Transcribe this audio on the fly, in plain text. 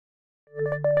I'm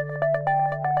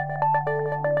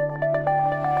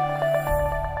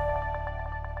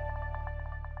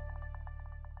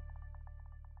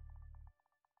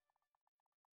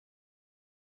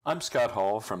Scott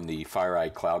Hall from the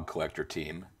FireEye Cloud Collector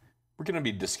team. We're going to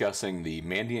be discussing the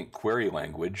Mandiant Query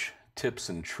Language, tips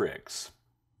and tricks.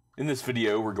 In this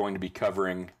video, we're going to be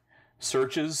covering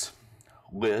searches,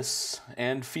 lists,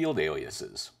 and field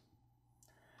aliases.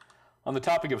 On the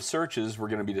topic of searches, we're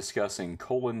going to be discussing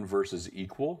colon versus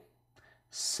equal,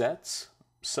 sets,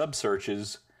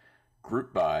 subsearches,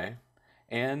 group by,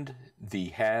 and the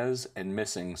has and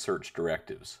missing search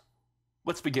directives.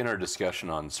 Let's begin our discussion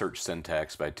on search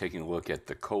syntax by taking a look at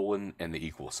the colon and the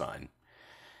equal sign.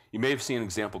 You may have seen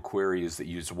example queries that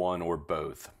use one or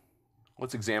both.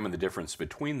 Let's examine the difference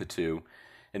between the two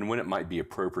and when it might be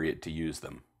appropriate to use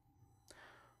them.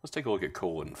 Let's take a look at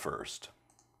colon first.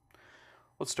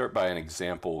 Let's start by an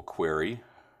example query.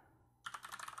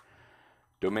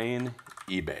 Domain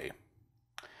eBay.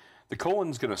 The colon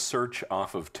is going to search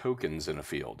off of tokens in a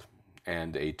field,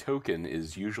 and a token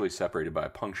is usually separated by a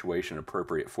punctuation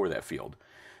appropriate for that field.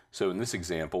 So in this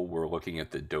example, we're looking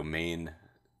at the domain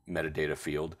metadata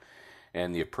field,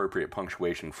 and the appropriate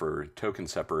punctuation for token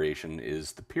separation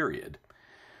is the period.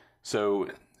 So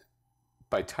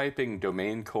by typing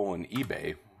domain colon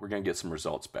eBay, we're going to get some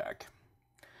results back.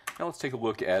 Now let's take a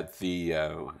look at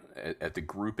the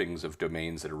groupings of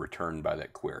domains that are returned by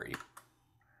that query.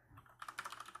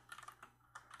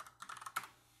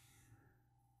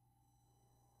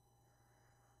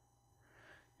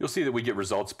 You'll see that we get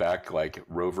results back like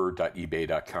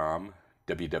rover.ebay.com,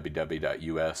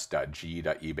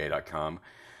 www.us.g.ebay.com.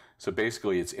 So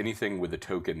basically it's anything with the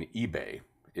token eBay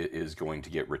is going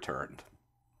to get returned.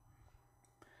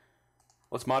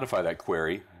 Let's modify that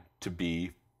query to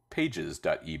be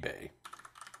pages.ebay.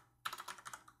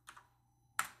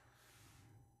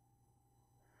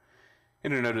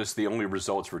 And you'll notice the only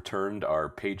results returned are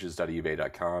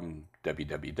pages.ebay.com,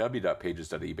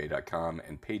 www.pages.ebay.com,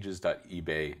 and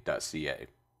pages.ebay.ca.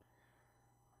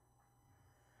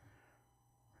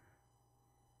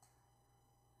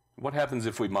 What happens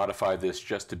if we modify this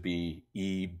just to be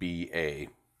EBA?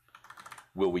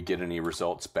 Will we get any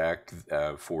results back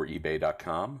for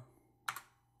ebay.com?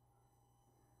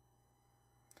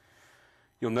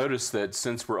 You'll notice that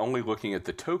since we're only looking at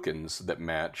the tokens that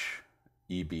match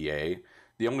EBA,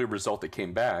 the only result that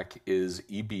came back is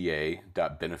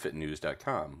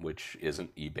eba.benefitnews.com, which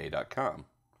isn't ebay.com.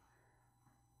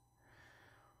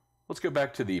 Let's go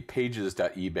back to the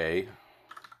pages.ebay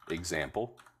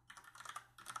example.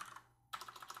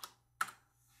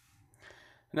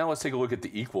 Now let's take a look at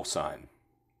the equal sign.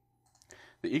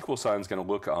 The equal sign is going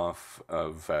to look off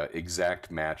of exact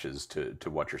matches to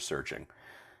what you're searching.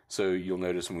 So you'll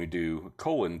notice when we do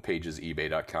colon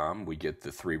pagesebay.com, we get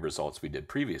the three results we did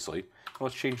previously.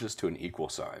 Let's change this to an equal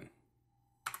sign.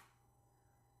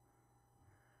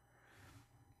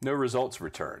 No results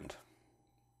returned.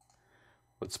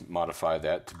 Let's modify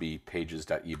that to be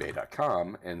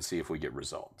pages.ebay.com and see if we get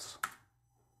results.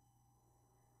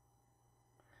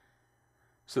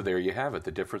 So there you have it,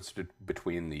 the difference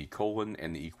between the colon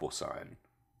and the equal sign.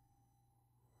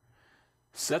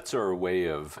 Sets are a way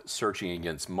of searching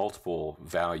against multiple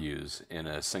values in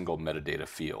a single metadata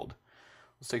field.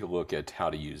 Let's take a look at how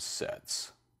to use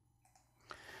sets.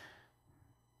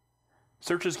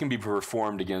 Searches can be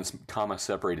performed against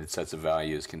comma-separated sets of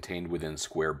values contained within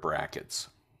square brackets.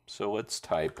 So let's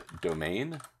type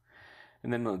domain,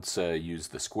 and then let's use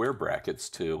the square brackets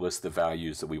to list the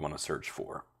values that we want to search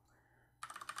for.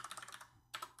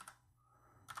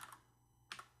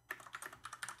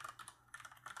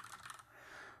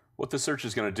 What the search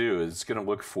is going to do is it's going to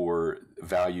look for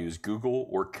values Google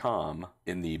or com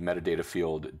in the metadata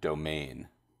field domain.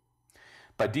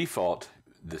 By default,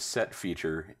 the set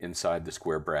feature inside the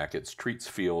square brackets treats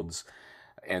fields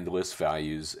and list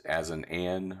values as an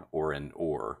and or an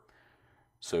or.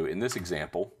 So in this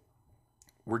example,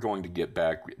 we're going to get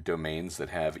back domains that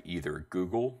have either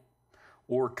Google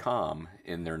or com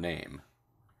in their name.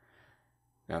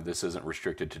 Now this isn't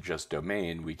restricted to just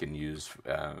domain. We can use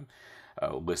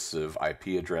lists of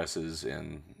IP addresses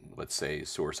in, let's say,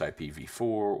 source IPv4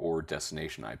 or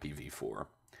destination IPv4.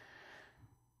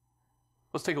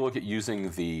 Let's take a look at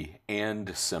using the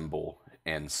AND symbol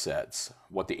and sets.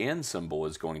 What the AND symbol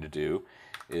is going to do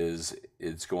is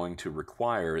it's going to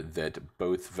require that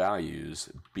both values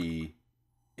be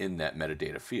in that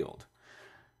metadata field.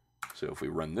 So if we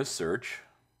run this search,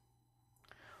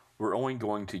 we're only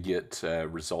going to get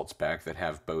results back that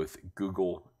have both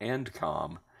Google and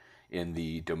com in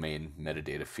the domain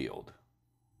metadata field.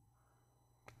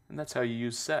 And that's how you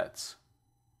use sets.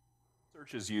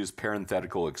 Searches use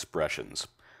parenthetical expressions.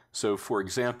 So for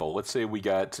example, let's say we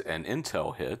got an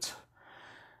intel hit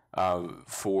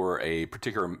for a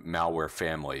particular malware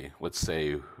family, let's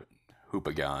say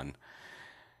Hoopagon.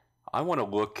 I want to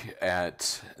look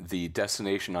at the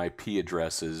destination IP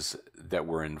addresses that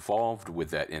were involved with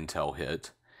that intel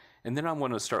hit, and then I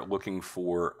want to start looking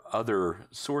for other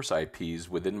source IPs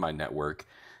within my network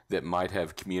that might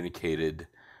have communicated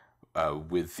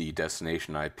with the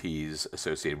destination IPs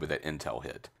associated with that intel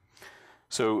hit.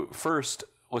 So first,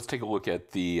 let's take a look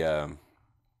at the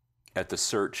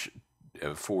search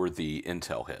for the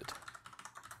intel hit.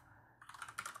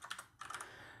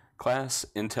 Class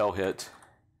intel hit.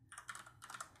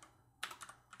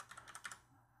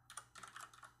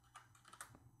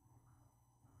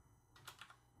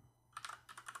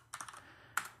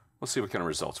 Let's see what kind of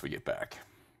results we get back.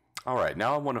 All right,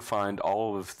 now I want to find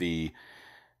all of the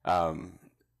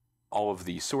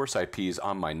source IPs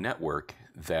on my network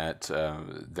that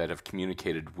have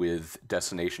communicated with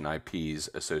destination IPs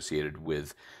associated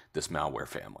with this malware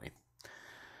family.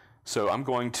 So I'm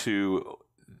going to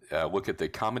look at the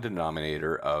common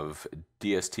denominator of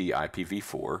DST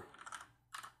IPv4,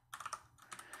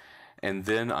 and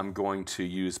then I'm going to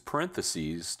use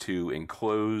parentheses to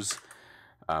enclose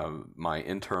my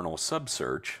internal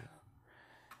subsearch,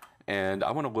 and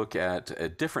I want to look at a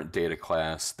different data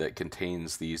class that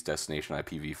contains these destination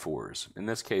IPv4s. In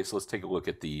this case, let's take a look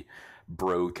at the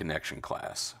bro connection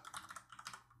class.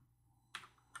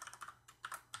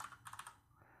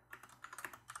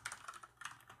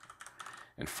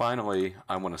 And finally,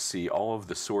 I want to see all of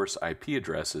the source IP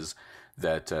addresses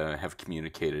that have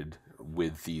communicated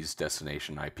with these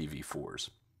destination IPv4s.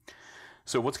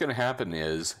 So what's going to happen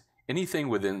is anything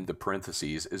within the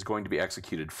parentheses is going to be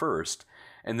executed first,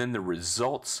 and then the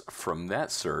results from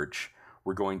that search,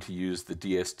 we're going to use the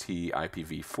DST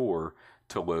IPv4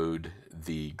 to load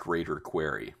the greater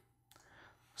query.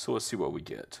 So let's see what we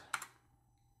get.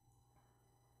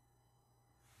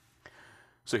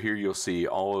 So here you'll see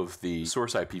all of the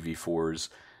source IPv4s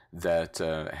that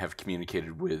have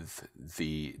communicated with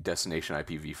the destination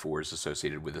IPv4s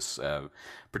associated with this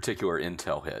particular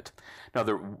intel hit. Now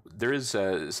there is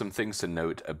some things to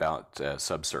note about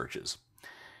subsearches.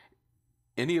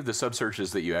 Any of the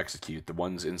subsearches that you execute, the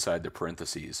ones inside the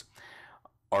parentheses,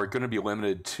 are going to be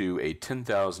limited to a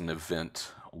 10,000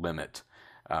 event limit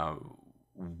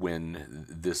when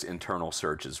this internal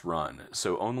search is run.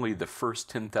 So only the first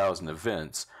 10,000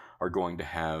 events are going to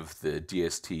have the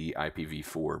DST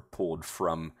IPv4 pulled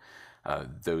from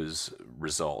those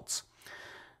results.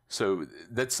 So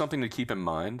that's something to keep in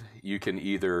mind. You can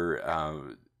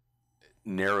either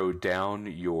narrow down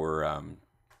your,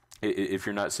 if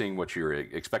you're not seeing what you're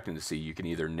expecting to see, you can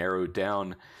either narrow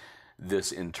down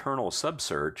this internal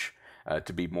subsearch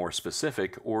to be more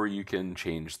specific, or you can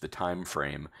change the time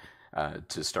frame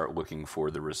to start looking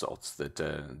for the results that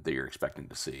you're expecting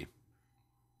to see.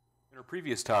 In our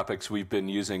previous topics, we've been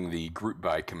using the group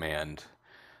by command.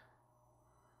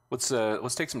 Let's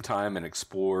take some time and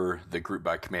explore the group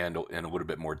by command in a little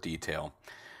bit more detail.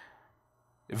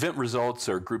 Event results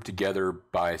are grouped together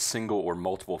by single or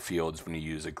multiple fields when you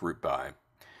use a group by.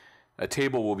 A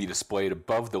table will be displayed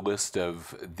above the list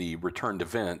of the returned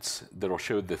events that'll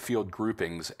show the field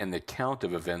groupings and the count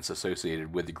of events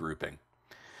associated with the grouping.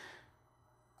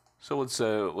 So let's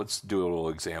do a little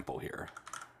example here.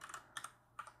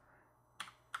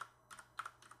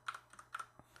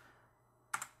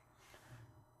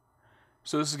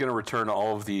 So this is going to return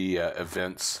all of the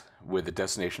events with the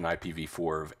destination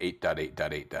IPv4 of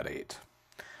 8.8.8.8.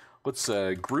 Let's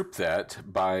group that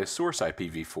by source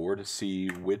IPv4 to see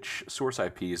which source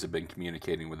IPs have been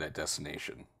communicating with that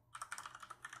destination.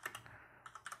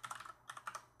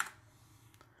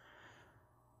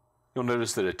 You'll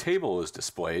notice that a table is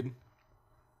displayed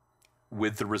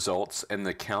with the results and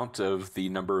the count of the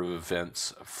number of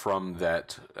events from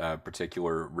that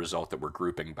particular result that we're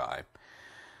grouping by.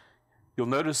 You'll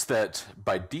notice that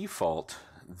by default,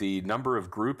 the number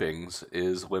of groupings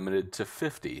is limited to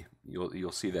 50.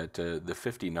 You'll see that the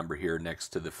 50 number here next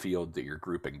to the field that you're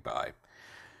grouping by.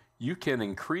 You can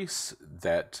increase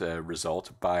that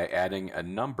result by adding a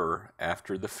number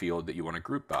after the field that you want to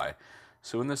group by.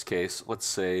 So in this case, let's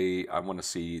say I want to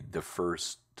see the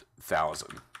first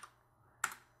 1,000.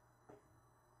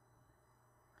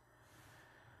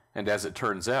 And as it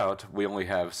turns out, we only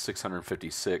have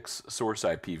 656 source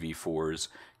IPv4s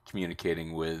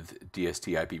communicating with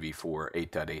DST IPv4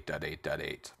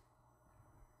 8.8.8.8.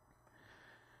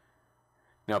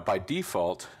 Now, by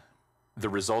default, the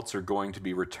results are going to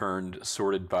be returned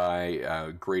sorted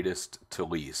by greatest to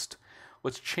least.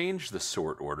 Let's change the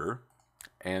sort order,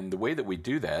 and the way that we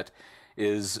do that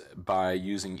is by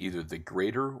using either the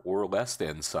greater or less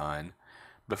than sign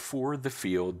before the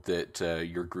field that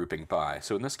you're grouping by.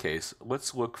 So in this case,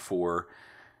 let's look for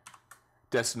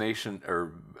destination,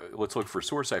 or let's look for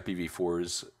source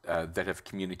IPv4s that have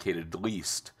communicated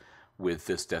least with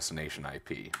this destination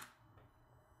IP.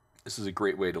 This is a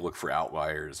great way to look for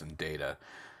outliers in data.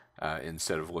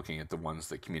 Instead of looking at the ones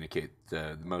that communicate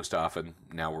the most often,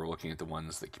 now we're looking at the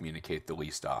ones that communicate the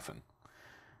least often.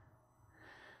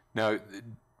 Now,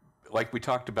 like we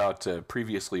talked about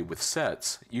previously with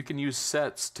sets, you can use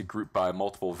sets to group by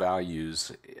multiple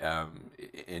values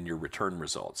in your return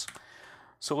results.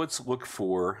 So let's look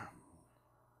for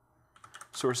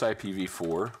source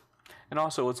IPv4, and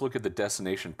also let's look at the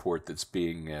destination port that's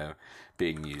being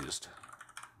used.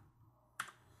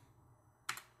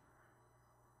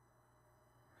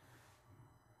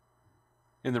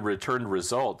 In the returned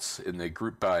results in the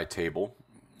group by table,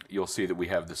 you'll see that we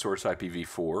have the source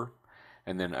IPv4,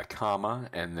 and then a comma,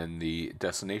 and then the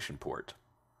destination port.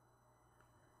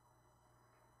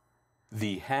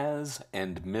 The has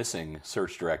and missing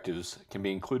search directives can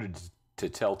be included to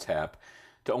tell TAP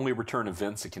to only return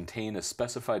events that contain a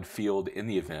specified field in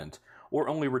the event, or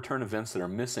only return events that are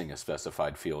missing a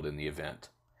specified field in the event.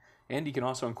 And you can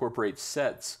also incorporate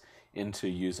sets into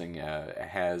using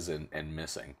has and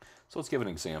missing. So let's give an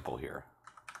example here.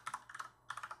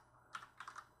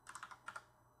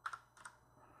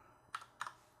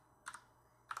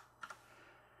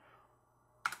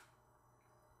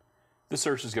 This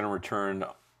search is going to return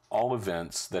all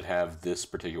events that have this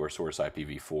particular source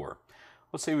IPv4.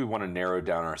 Let's say we want to narrow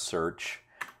down our search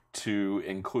to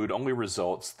include only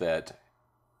results that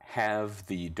have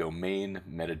the domain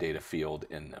metadata field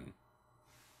in them.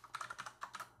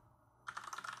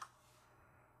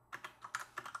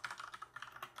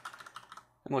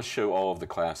 And let's show all of the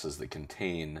classes that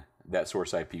contain that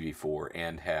source IPv4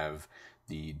 and have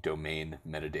the domain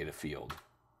metadata field.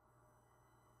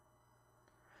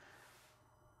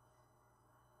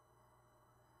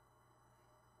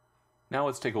 Now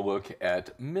let's take a look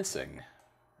at missing.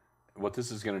 What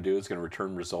this is going to do is going to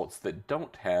return results that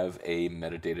don't have a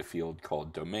metadata field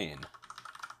called domain.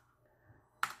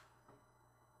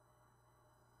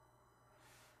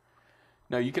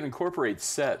 Now you can incorporate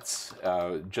sets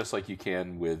just like you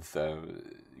can with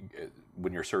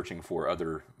when you're searching for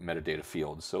other metadata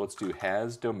fields. So let's do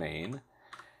has domain,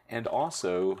 and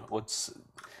also let's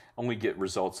only get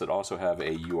results that also have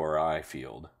a URI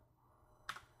field.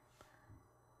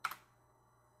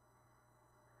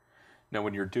 Now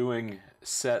when you're doing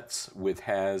sets with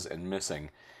has and missing,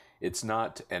 it's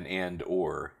not an and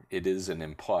or, it is an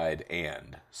implied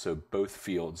and. So both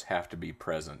fields have to be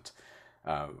present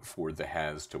for the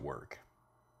has to work.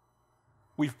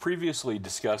 We've previously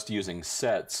discussed using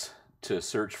sets to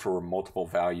search for multiple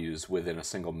values within a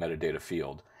single metadata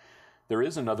field. There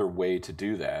is another way to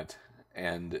do that,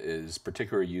 and is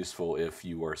particularly useful if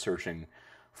you are searching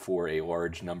for a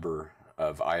large number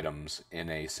of items in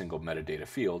a single metadata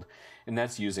field, and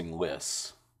that's using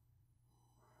lists.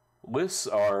 Lists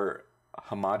are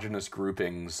homogeneous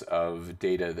groupings of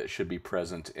data that should be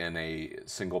present in a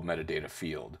single metadata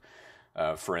field.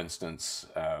 For instance,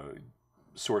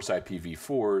 source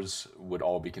IPv4s would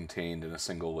all be contained in a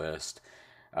single list.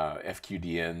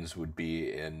 FQDNs would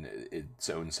be in its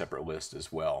own separate list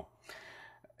as well.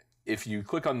 If you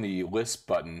click on the list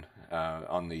button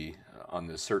on the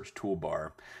search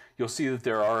toolbar, you'll see that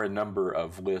there are a number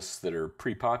of lists that are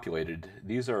pre-populated.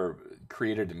 These are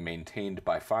created and maintained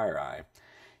by FireEye.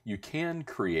 You can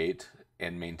create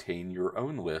and maintain your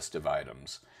own list of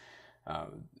items.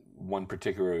 One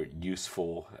particular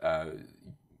useful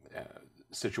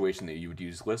situation that you would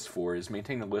use lists for is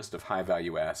maintain a list of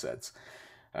high-value assets.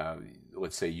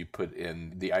 Let's say you put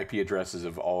in the IP addresses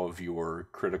of all of your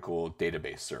critical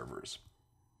database servers.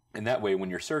 And that way, when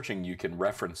you're searching, you can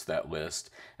reference that list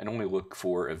and only look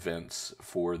for events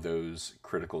for those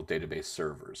critical database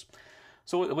servers.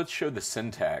 So let's show the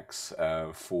syntax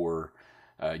for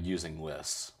using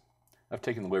lists. I've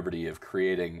taken the liberty of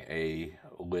creating a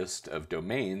list of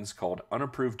domains called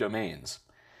unapproved domains.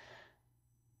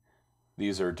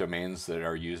 These are domains that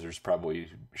our users probably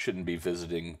shouldn't be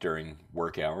visiting during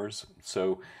work hours.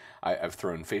 So I've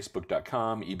thrown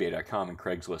Facebook.com, eBay.com, and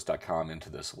Craigslist.com into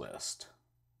this list.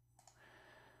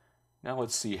 Now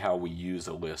let's see how we use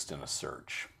a list in a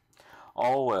search.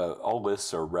 All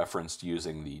lists are referenced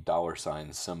using the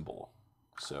 $ symbol.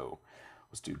 So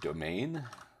let's do domain,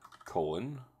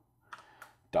 $,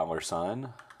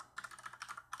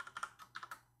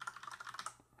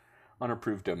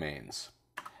 unapproved domains.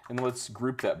 And let's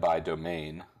group that by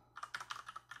domain.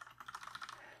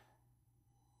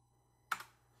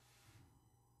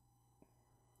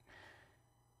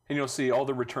 And you'll see all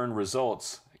the returned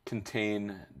results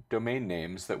contain domain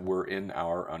names that were in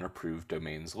our unapproved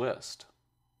domains list.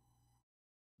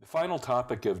 The final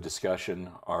topic of discussion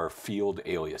are field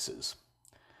aliases.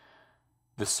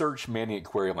 The Search Mandiant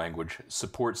Query Language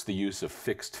supports the use of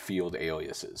fixed field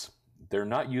aliases. They're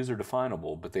not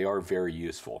user-definable, but they are very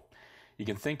useful. You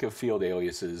can think of field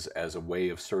aliases as a way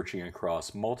of searching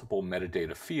across multiple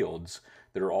metadata fields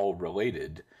that are all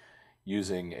related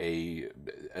using a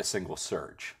single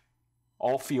search.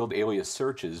 All field alias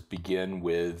searches begin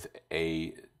with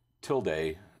a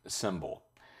tilde symbol,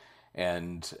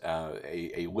 and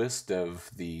a list of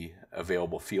the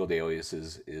available field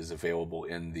aliases is available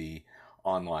in the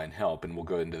online help, and we'll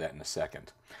go into that in a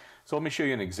second. So let me show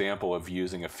you an example of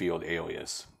using a field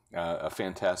alias. A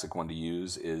fantastic one to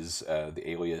use is the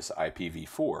alias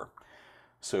IPv4.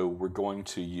 So we're going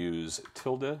to use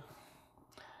tilde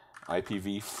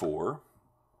IPv4.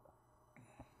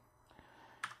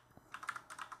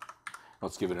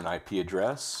 Let's give it an IP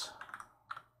address.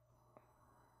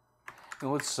 And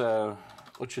let's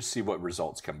just see what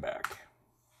results come back.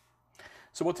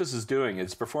 So what this is doing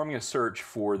is performing a search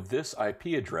for this IP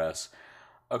address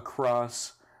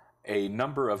across a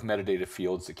number of metadata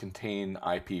fields that contain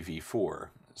IPv4.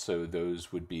 So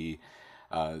those would be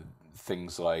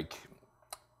things like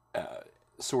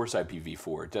source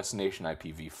IPv4, destination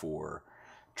IPv4,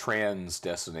 trans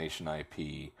destination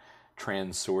IP,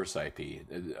 trans source IP,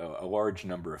 a large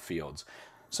number of fields.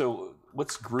 So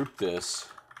let's group this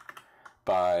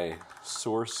by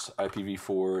source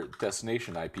IPv4,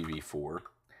 destination IPv4,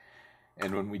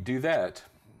 and when we do that,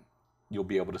 you'll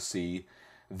be able to see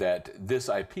that this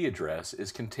IP address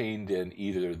is contained in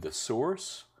either the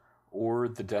source or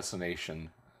the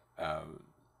destination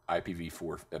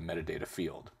IPv4 metadata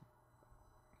field.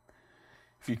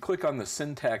 If you click on the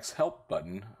syntax help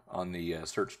button on the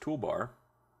search toolbar,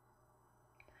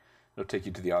 it'll take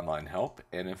you to the online help,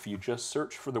 and if you just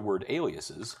search for the word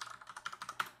aliases,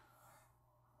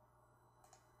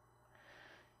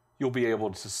 you'll be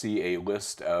able to see a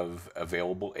list of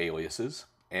available aliases,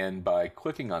 and by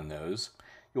clicking on those,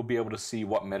 you'll be able to see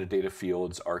what metadata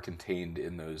fields are contained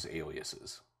in those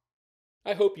aliases.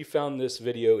 I hope you found this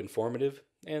video informative,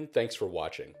 and thanks for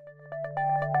watching.